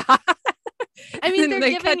 Oh yeah. I mean, And they're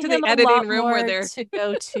they cut giving to the him a editing lot room where more they're to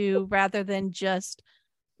go to rather than just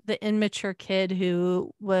the immature kid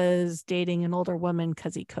who was dating an older woman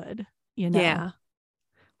because he could, you know. yeah.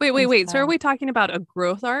 Wait. So are So we talking about a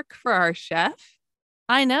growth arc for our chef?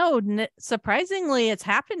 I know, surprisingly, it's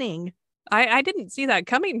happening. I didn't see that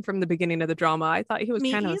coming from the beginning of the drama. I thought he was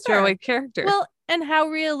Me kind of a either. throwaway character. Well, and how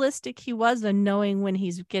realistic he was in knowing when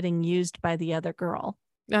he's getting used by the other girl.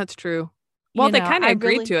 That's true. Well, they kind I of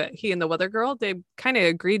agreed really, to it. He and the weather girl, they kind of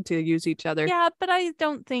agreed to use each other. yeah, but I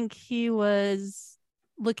don't think he was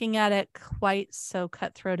looking at it quite so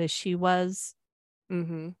cutthroat as she was.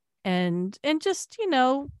 Mm-hmm. And just,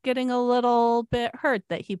 getting a little bit hurt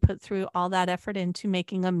that he put through all that effort into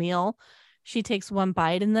making a meal. She takes one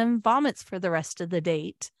bite and then vomits for the rest of the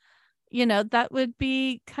date. That would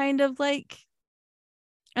be kind of like,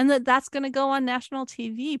 and that's going to go on national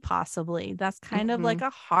TV possibly. That's kind of Mm-hmm. like a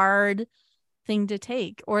hard thing to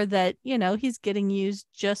take, or that, he's getting used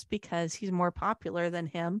just because he's more popular than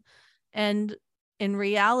him. And in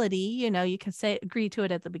reality, you can say agree to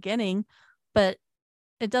it at the beginning, but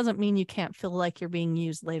it doesn't mean you can't feel like you're being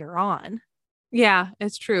used later on. Yeah,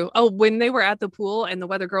 it's true. Oh, when they were at the pool and the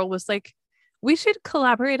weather girl was like, we should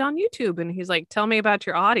collaborate on YouTube. And he's like, tell me about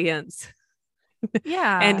your audience. And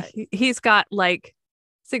Yeah. he's got like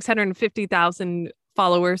 650,000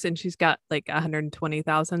 followers and she's got like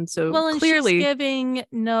 120,000. So Well, and she's clearly, giving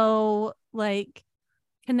no like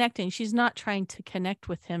connecting. She's not trying to connect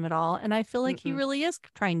with him at all. And I feel like he mm-mm. really is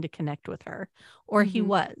trying to connect with her, or he Mm-hmm.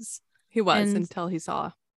 was. He was And until he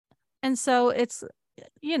saw. so it's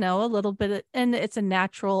a little bit, and it's a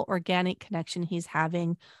natural organic connection he's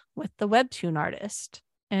having with the webtoon artist.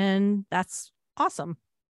 And that's awesome.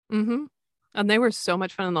 Mm-hmm. And they were so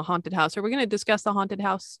much fun in the haunted house. Are we going to discuss the haunted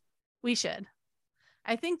house? We should.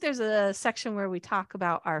 I think there's a section where we talk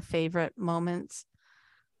about our favorite moments.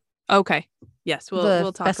 Okay. Yes, The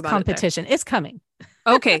we'll talk best about it there. competition. It's coming.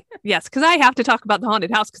 Okay. Yes, because I have to talk about the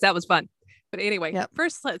haunted house because that was fun. But anyway, Yep.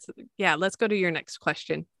 first let's go to your next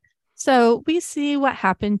question. So we see what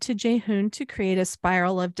happened to Jaehoon to create a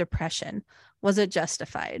spiral of depression. Was it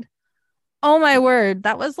justified? Oh my word,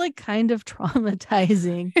 that was like kind of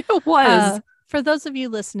traumatizing. It was. For those of you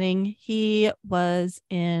listening, he was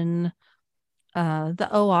in the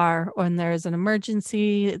OR when there's an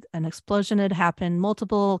emergency, an explosion had happened,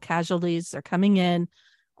 multiple casualties are coming in.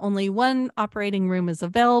 Only one operating room is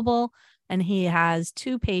available, and he has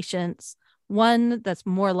two patients, one that's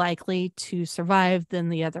more likely to survive than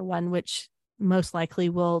the other one, which most likely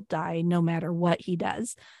will die no matter what he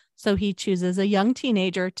does. So he chooses a young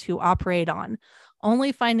teenager to operate on,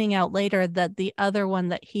 only finding out later that the other one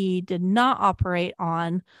that he did not operate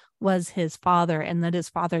on was his father, and that his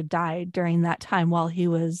father died during that time while he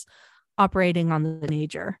was operating on the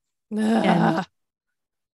teenager. And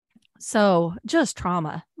so just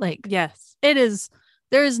trauma. Like, yes. there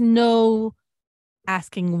is no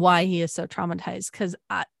asking why he is so traumatized, because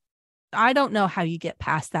I don't know how you get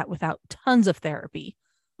past that without tons of therapy.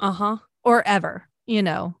 Uh-huh. Or ever,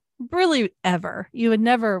 really ever. You would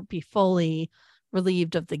never be fully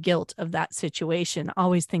relieved of the guilt of that situation,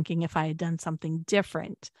 always thinking if I had done something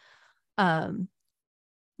different.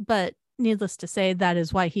 But needless to say, that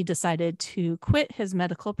is why he decided to quit his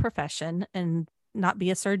medical profession and not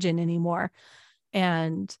be a surgeon anymore.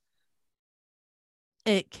 And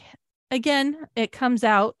it comes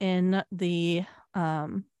out in the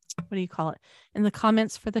what do you call it, in the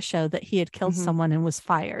comments for the show, that he had killed someone and was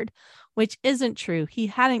fired, which isn't true. He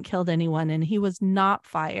hadn't killed anyone and he was not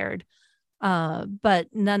fired. But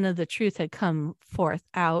none of the truth had come forth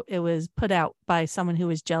out. It was put out by someone who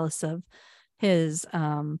was jealous of his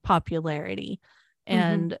popularity.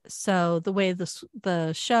 And so the way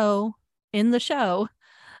the show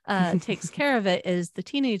takes care of it is the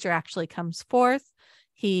teenager actually comes forth.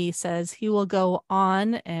 He says he will go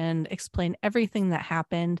on and explain everything that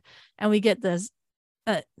happened. And we get this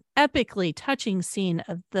epically touching scene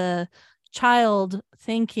of the child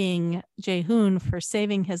thanking Jaehoon for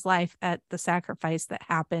saving his life at the sacrifice that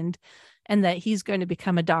happened, and that he's going to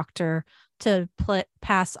become a doctor to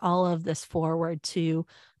pass all of this forward to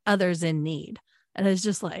others in need. And it's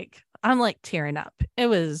just like, I'm like tearing up. It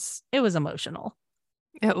was emotional.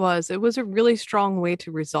 It was. It was a really strong way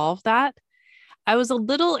to resolve that. I was a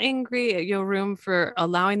little angry at Yorum for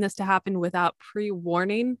allowing this to happen without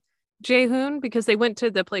pre-warning Jaehoon, because they went to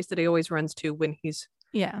the place that he always runs to when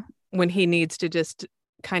he needs to just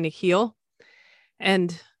kind of heal.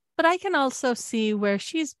 But I can also see where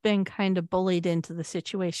she's been kind of bullied into the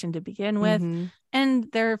situation to begin with. Mm-hmm.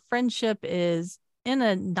 And their friendship is in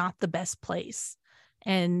a not the best place.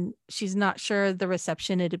 And she's not sure the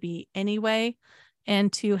reception it'd be anyway.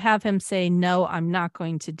 And to have him say, no, I'm not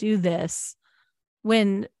going to do this,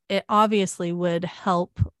 when it obviously would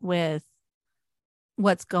help with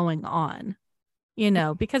what's going on,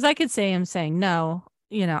 because I could say him saying, no,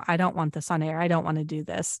 I don't want this on air. I don't want to do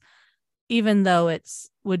this, even though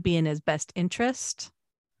would be in his best interest.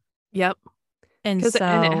 Yep. And it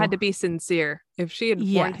had to be sincere. If she had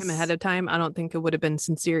warned him Yes. ahead of time, I don't think it would have been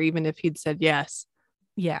sincere, even if he'd said yes.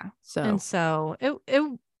 Yeah. So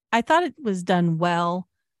I thought it was done well.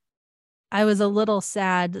 I was a little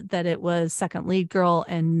sad that it was second lead girl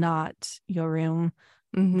and not Yorum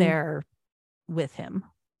there with him.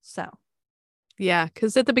 So yeah,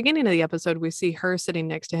 because at the beginning of the episode, we see her sitting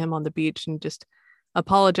next to him on the beach and just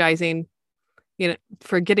apologizing,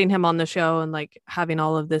 for getting him on the show and like having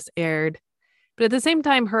all of this aired. But at the same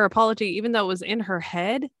time, her apology, even though it was in her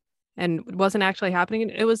head and wasn't actually happening,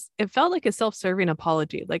 it felt like a self-serving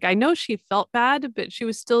apology. Like, I know she felt bad, but she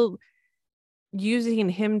was still using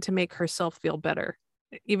him to make herself feel better,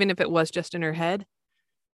 even if it was just in her head.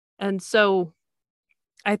 And so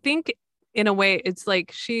I think in a way, it's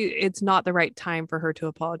like it's not the right time for her to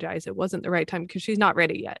apologize. It wasn't the right time because she's not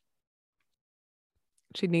ready yet.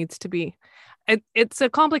 She needs to be. It's a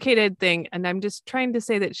complicated thing. And I'm just trying to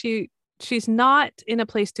say that she's not in a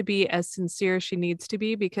place to be as sincere as she needs to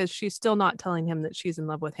be, because she's still not telling him that she's in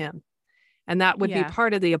love with him. And that would be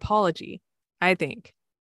part of the apology, I think.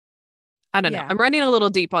 I don't know. I'm running a little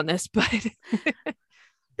deep on this, but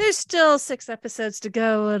there's still 6 episodes to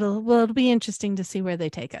go. It'll be interesting to see where they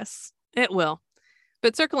take us. It will.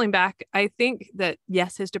 But circling back, I think that,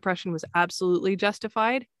 yes, his depression was absolutely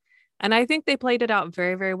justified. And I think they played it out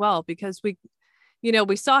very, very well, because we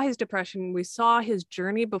saw his depression, we saw his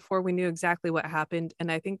journey before we knew exactly what happened.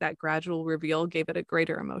 And I think that gradual reveal gave it a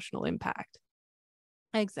greater emotional impact.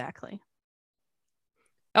 Exactly.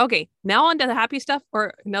 Okay, now on to the happy stuff,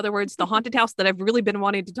 or in other words, the haunted house that I've really been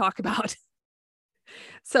wanting to talk about.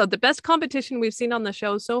 So the best competition we've seen on the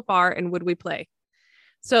show so far, and would we play?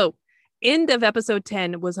 So end of episode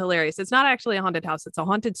 10 was hilarious. It's not actually a haunted house. It's a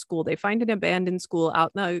haunted school. They find an abandoned school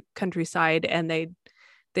out in the countryside, and they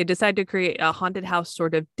decide to create a haunted house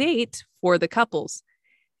sort of date for the couples.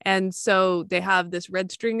 And so they have this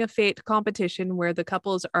red string of fate competition where the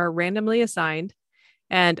couples are randomly assigned.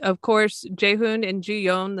 And of course, Jaehoon and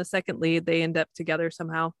Ji-yeon, the second lead, they end up together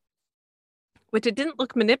somehow, which it didn't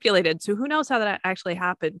look manipulated. So who knows how that actually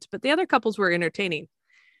happened, but the other couples were entertaining.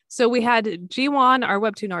 So we had Ji-won, our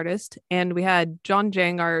webtoon artist, and we had John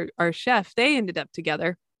Jang, our chef. They ended up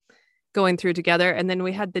together, going through together. And then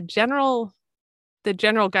we had the general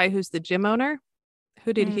guy who's the gym owner.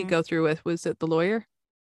 Who did he go through with? Was it the lawyer?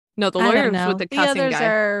 No, the lawyer was with the cussing guy. The others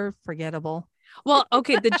are forgettable. Well,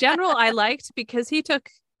 okay, the general I liked because he took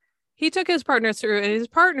his partner through, and his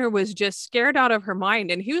partner was just scared out of her mind,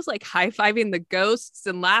 and he was like high-fiving the ghosts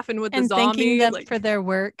and laughing with the zombie, and thanking them for their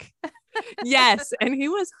work. Yes, and he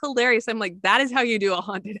was hilarious. I'm like, that is how you do a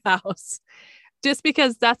haunted house, just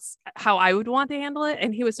because that's how I would want to handle it.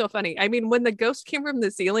 And he was so funny. I mean, when the ghost came from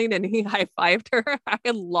the ceiling and he high-fived her, I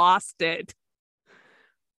lost it.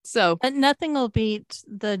 So, but nothing will beat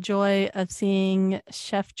the joy of seeing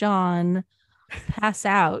Chef John pass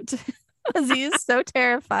out, because he is so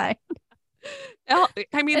terrified.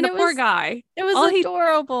 I mean, the poor guy. It was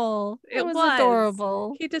adorable. It was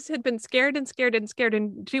adorable. He just had been scared and scared and scared.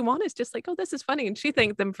 And Ji-won is just like, oh, this is funny. And she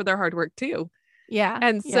thanked them for their hard work too. Yeah.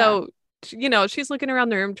 And so, she's looking around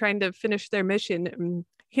the room trying to finish their mission. And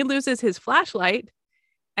he loses his flashlight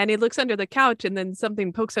and he looks under the couch, and then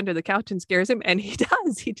something pokes under the couch and scares him. And he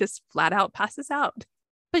does. He just flat out passes out.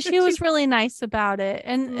 But she was really nice about it.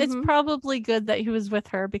 And it's probably good that he was with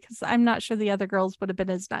her, because I'm not sure the other girls would have been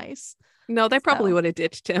as nice. No, they probably would have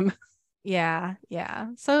ditched him. Yeah.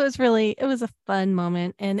 So it was a fun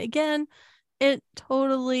moment. And again, it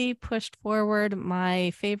totally pushed forward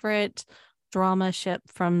my favorite drama ship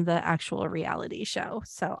from the actual reality show.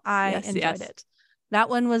 So I enjoyed it. That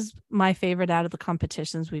one was my favorite out of the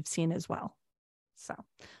competitions we've seen as well. So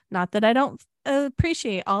not that I don't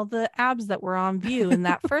appreciate all the abs that were on view in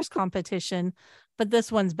that first competition, but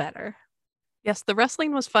this one's better. Yes, the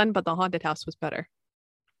wrestling was fun, but the haunted house was better.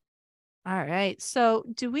 All right. So,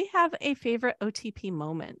 do we have a favorite OTP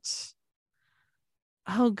moment?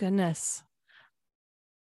 Oh, goodness.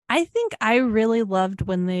 I think I really loved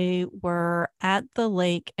when they were at the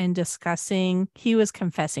lake and discussing, he was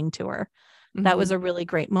confessing to her. That was a really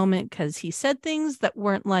great moment because he said things that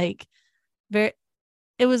weren't like very,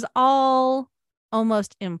 it was all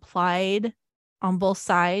almost implied on both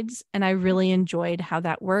sides. And I really enjoyed how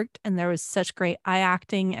that worked. And there was such great eye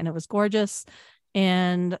acting and it was gorgeous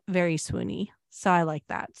and very swoony. So I like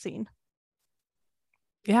that scene.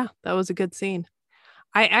 Yeah, that was a good scene.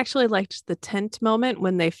 I actually liked the tent moment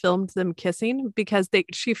when they filmed them kissing because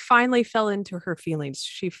she finally fell into her feelings.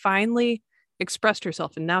 She finally expressed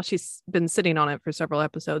herself and now she's been sitting on it for several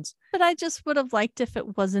episodes. But I just would have liked if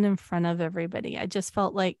it wasn't in front of everybody. I just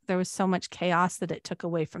felt like there was so much chaos that it took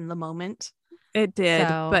away from the moment. It did,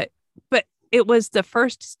 but it was the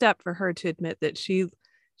first step for her to admit that she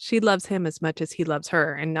loves him as much as he loves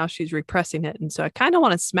her, and now she's repressing it. And so I kind of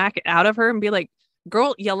want to smack it out of her and be like,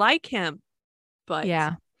 "Girl, you like him." But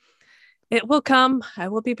yeah, it will come. I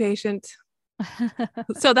will be patient.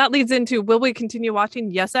 So that leads into, will we continue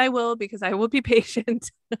watching? Yes, I will, because I will be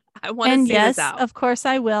patient. I want to see this out. Of course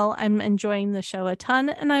I will. I'm enjoying the show a ton.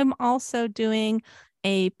 And I'm also doing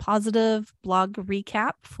a positive blog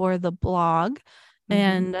recap for the blog.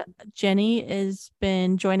 And Jenny has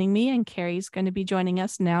been joining me, and Carrie's going to be joining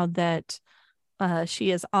us now that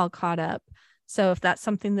she is all caught up. So if that's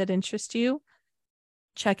something that interests you,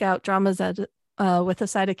 check out Dramas with a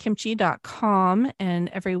side of kimchi.com. And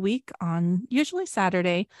every week on usually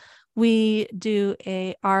Saturday, we do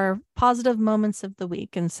our positive moments of the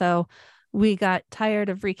week. And so we got tired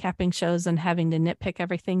of recapping shows and having to nitpick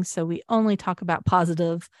everything. So we only talk about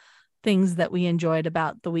positive things that we enjoyed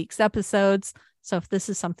about the week's episodes. So if this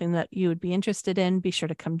is something that you would be interested in, be sure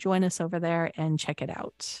to come join us over there and check it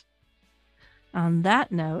out. On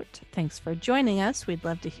that note, thanks for joining us. We'd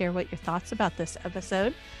love to hear what your thoughts about this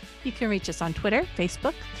episode. You can reach us on Twitter,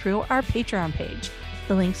 Facebook, through our Patreon page.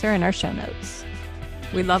 The links are in our show notes.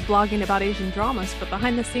 We love blogging about Asian dramas, but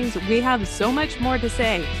behind the scenes, we have so much more to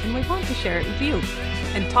say, and we want to share it with you.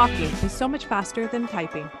 And talking is so much faster than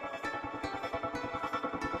typing.